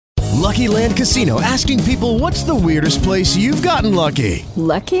Lucky Land Casino, asking people, what's the weirdest place you've gotten lucky?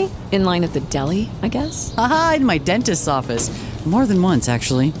 Lucky? In line at the deli, I guess? Aha, in my dentist's office. More than once,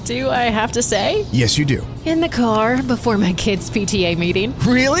 actually. Do I have to say? Yes, you do. In the car before my kids' PTA meeting.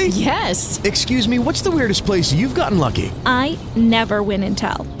 Really? Yes. Excuse me, what's the weirdest place you've gotten lucky? I never win and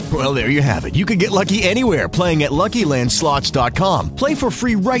tell. Well, there you have it. You can get lucky anywhere, playing at LuckyLandSlots.com. Play for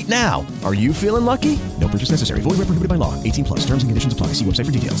free right now. Are you feeling lucky? No purchase necessary. Void where prohibited by law. 18 plus. Terms and conditions apply. See website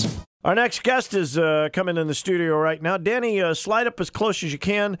for details. Our next guest is coming in the studio right now. Danny, slide up as close as you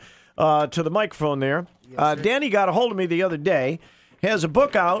can to the microphone there. Yes, Danny got a hold of me the other day. He has a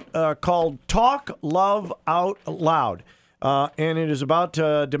book out called Talk Love Out Loud, and it is about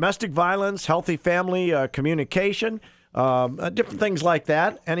domestic violence, healthy family communication, different things like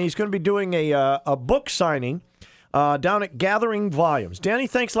that. And he's going to be doing a book signing down at Gathering Volumes. Danny,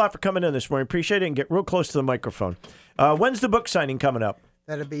 thanks a lot for coming in this morning. Appreciate it, and get real close to the microphone. When's the book signing coming up?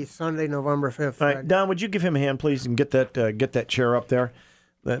 That'll be Sunday, November 5th. All right, Don, would you give him a hand, please, and get that chair up there?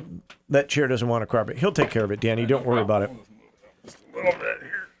 That chair doesn't want to cooperate. He'll take care of it, Danny. Don't worry about it. Just a little bit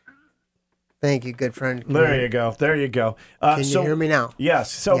here. Thank you, good friend. There you go. There you go. Can you hear me now?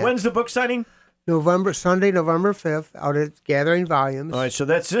 Yes. So when's the book signing? Sunday, November 5th, out at Gathering Volumes. All right, so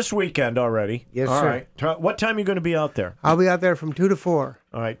that's this weekend already. Yes, All sir. right. What time are you going to be out there? I'll be out there from 2 to 4.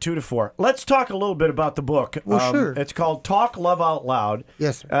 All right, 2 to 4. Let's talk a little bit about the book. Well, sure. It's called Talk Love Out Loud.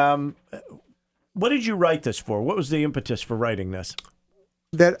 Yes, sir. What did you write this for? What was the impetus for writing this?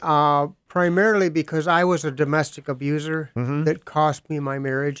 That primarily because I was a domestic abuser that cost me my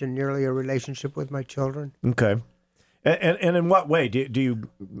marriage and nearly a relationship with my children. Okay. And in what way? Do you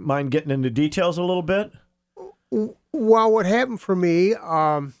mind getting into details a little bit? Well, what happened for me,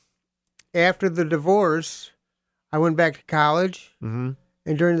 after the divorce, I went back to college, and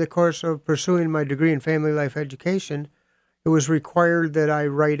during the course of pursuing my degree in family life education, it was required that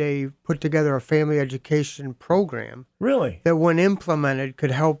I put together a family education program. Really? That when implemented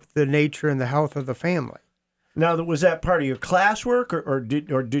could help the nature and the health of the family. Now, was that part of your classwork, or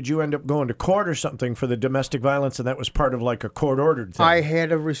did you end up going to court or something for the domestic violence, and that was part of like a court-ordered thing? I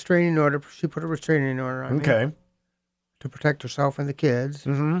had a restraining order. She put a restraining order on me to protect herself and the kids.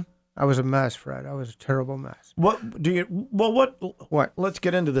 Mm-hmm. I was a mess, Fred. I was a terrible mess. What? Let's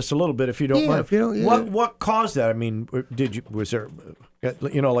get into this a little bit, if you don't mind. If you don't, What caused that? I mean, was there,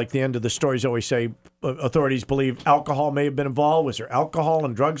 like the end of the stories always say, authorities believe alcohol may have been involved. Was there alcohol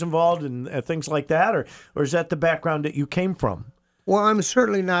and drugs involved and things like that, or is that the background that you came from? Well, I'm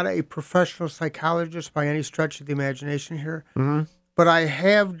certainly not a professional psychologist by any stretch of the imagination here, but I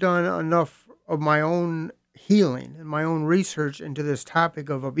have done enough of my own healing and my own research into this topic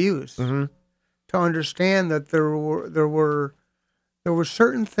of abuse to understand that there were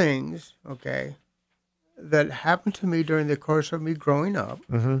certain things, that happened to me during the course of me growing up,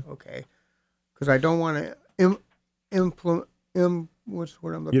 because I don't want to what's the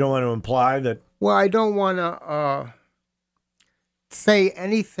word I'm looking for? You don't want to imply that. Well, I don't want to say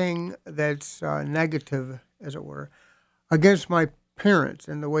anything that's negative, as it were, against my parents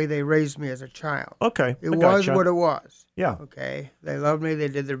and the way they raised me as a child. Okay. It was what it was. Yeah. Okay. They loved me. They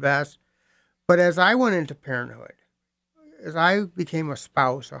did their best. But as I went into parenthood, as I became a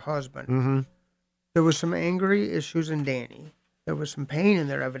spouse, a husband, there was some angry issues in Danny. There was some pain in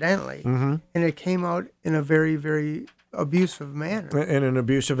there, evidently. And it came out in a very, very abusive manner. In an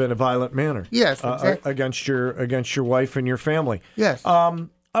abusive and a violent manner. Yes, exactly. Against your wife and your family. Yes. All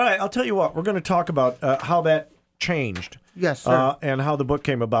right. I'll tell you what. We're going to talk about how that changed. Yes, sir. And how the book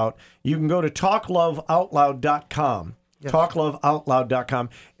came about. You can go to talkloveoutloud.com. Yes. Talkloveoutloud.com.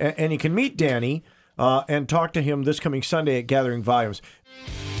 And you can meet Danny and talk to him this coming Sunday at Gathering Volumes.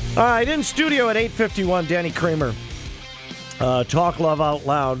 All right, in studio at 8:51, Danny Kramer. Talk Love Out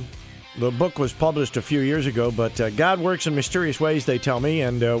Loud. The book was published a few years ago, but God works in mysterious ways, they tell me,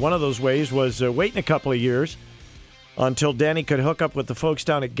 and one of those ways was waiting a couple of years until Danny could hook up with the folks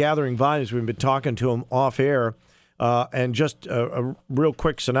down at Gathering Volumes. We've been talking to him off air, and just a real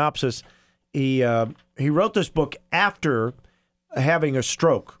quick synopsis. He wrote this book after having a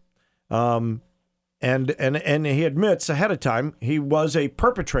stroke, and he admits ahead of time he was a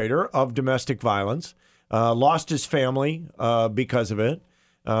perpetrator of domestic violence, lost his family because of it,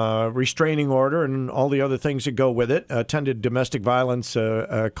 restraining order and all the other things that go with it, attended domestic violence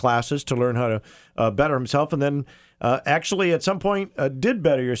classes to learn how to better himself, and then actually at some point did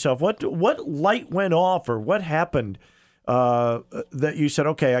better yourself. What light went off, or what happened that you said,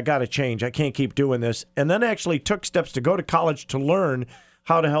 okay, I got to change. I can't keep doing this, and then actually took steps to go to college to learn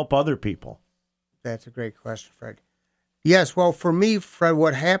how to help other people? That's a great question, Fred. Yes, well, for me, Fred,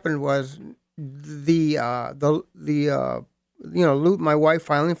 what happened was the my wife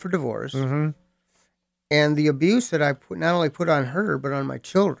filing for divorce, and the abuse that I not only put on her but on my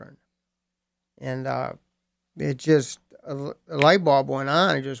children, and it just a light bulb went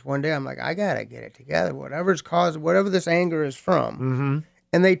on. And just one day, I'm like, I gotta get it together. Whatever this anger is from,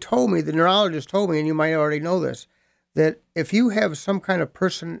 and they told me, the neurologist told me, and you might already know this, that if you have some kind of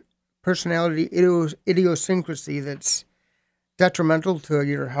personality idiosyncrasy that's detrimental to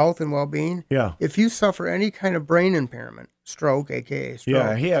your health and well-being. Yeah. If you suffer any kind of brain impairment, stroke, aka stroke.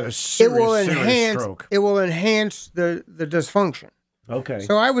 Yeah, he had a serious stroke. It will enhance the dysfunction. Okay.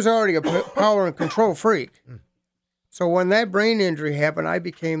 So I was already a power and control freak. So when that brain injury happened, I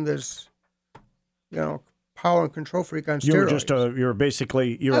became this, power and control freak on steroids. You were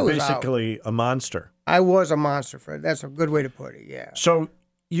basically a monster. I was a monster, Fred. That's a good way to put it. Yeah. So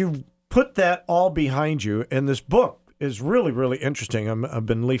you put that all behind you, and this book is really, really interesting. I've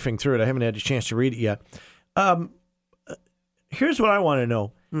been leafing through it. I haven't had a chance to read it yet. Here's what I want to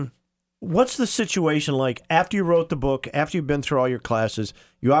know. What's the situation like after you wrote the book, after you've been through all your classes?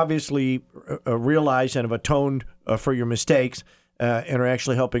 You obviously realize and have atoned for your mistakes and are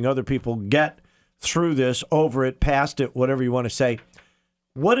actually helping other people get through this, over it, past it, whatever you want to say.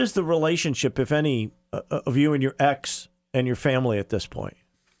 What is the relationship, if any, of you and your ex and your family at this point?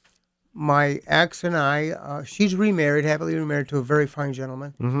 My ex and I, she's remarried, happily remarried to a very fine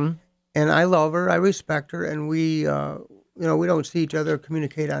gentleman. Mm-hmm. And I love her, I respect her, and we, we don't see each other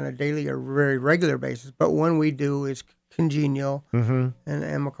communicate on a daily or very regular basis. But when we do, it's congenial and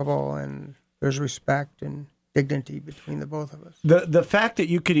amicable, and there's respect and dignity between the both of us. The fact that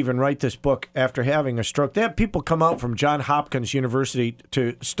you could even write this book after having a stroke, they have people come out from Johns Hopkins University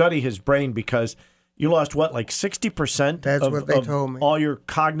to study his brain because you lost, like 60%? That's what they told me. All your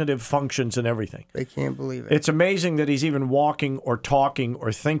cognitive functions and everything. They can't believe it. It's amazing that he's even walking or talking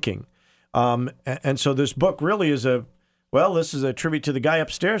or thinking. And so this book really is this is a tribute to the guy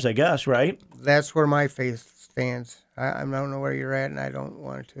upstairs, I guess, right? That's where my faith stands. I don't know where you're at, and I don't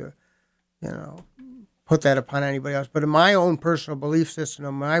want to, put that upon anybody else. But in my own personal belief system,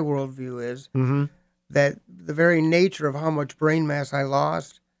 and my worldview is that the very nature of how much brain mass I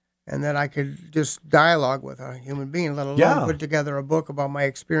lost, and that I could just dialogue with a human being, let alone put together a book about my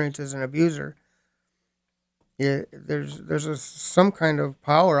experience as an abuser. There's some kind of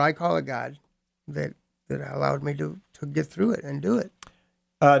power, I call it God, that allowed me to get through it and do it.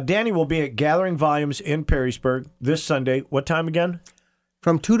 Danny will be at Gathering Volumes in Perrysburg this Sunday. What time again?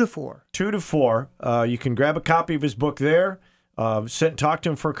 From 2 to 4. 2 to 4. You can grab a copy of his book there. Sit and talk to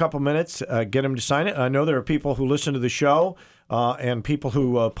him for a couple minutes. Get him to sign it. I know there are people who listen to the show and people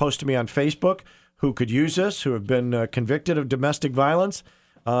who post to me on Facebook who could use this, who have been convicted of domestic violence,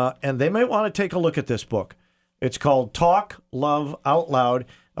 and they might want to take a look at this book. It's called Talk, Love, Out Loud,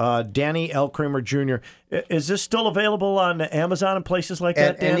 Danny L. Kramer Jr. Is this still available on Amazon and places like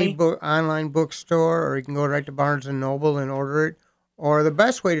that, Danny? At any online bookstore, or you can go right to Barnes & Noble and order it. Or the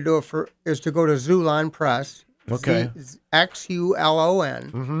best way to do it is to go to Xulon Press, Xulon,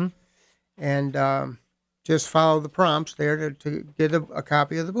 and just follow the prompts there to get a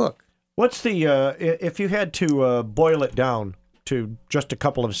copy of the book. What's the, if you had to boil it down to just a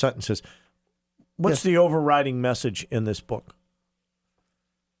couple of sentences, what's the overriding message in this book?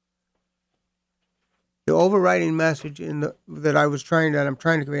 The overriding message that I'm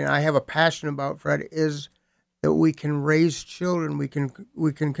trying to convey, and I have a passion about, Fred, is that we can raise children, we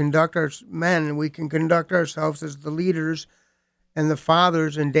can conduct our men, and we can conduct ourselves as the leaders and the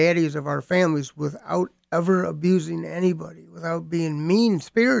fathers and daddies of our families without ever abusing anybody, without being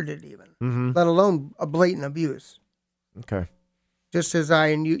mean-spirited even, let alone a blatant abuse. Okay. Just as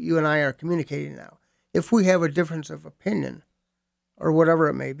you and I are communicating now. If we have a difference of opinion, or whatever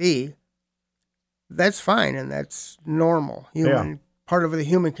it may be, that's fine, and that's normal, part of the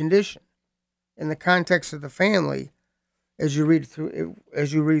human condition. In the context of the family, as you read through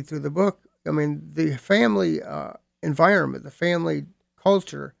the book, I mean, the family environment, the family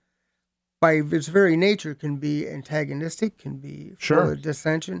culture, by its very nature, can be antagonistic, can be full of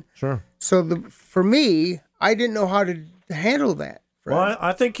dissension. Sure. So for me, I didn't know how to handle that. Fred. Well,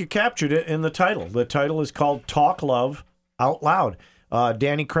 I think you captured it in the title. The title is called Talk, Love, Out Loud.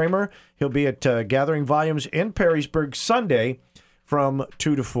 Danny Kramer, he'll be at Gathering Volumes in Perrysburg Sunday from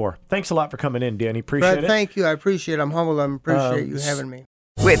 2 to 4. Thanks a lot for coming in, Danny. Appreciate it. Thank you. I appreciate it. I'm humbled. I appreciate you having me.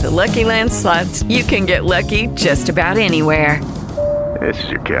 With the Lucky Land Slots, you can get lucky just about anywhere. This is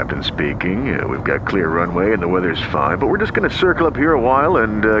your captain speaking. We've got clear runway and the weather's fine, but we're just going to circle up here a while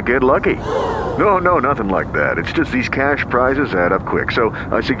and get lucky. No, nothing like that. It's just these cash prizes add up quick. So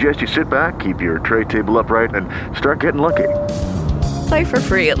I suggest you sit back, keep your tray table upright, and start getting lucky. Play for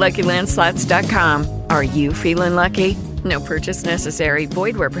free at LuckyLandSlots.com. Are you feeling lucky? No purchase necessary.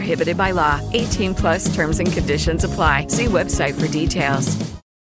 Void where prohibited by law. 18+ terms and conditions apply. See website for details.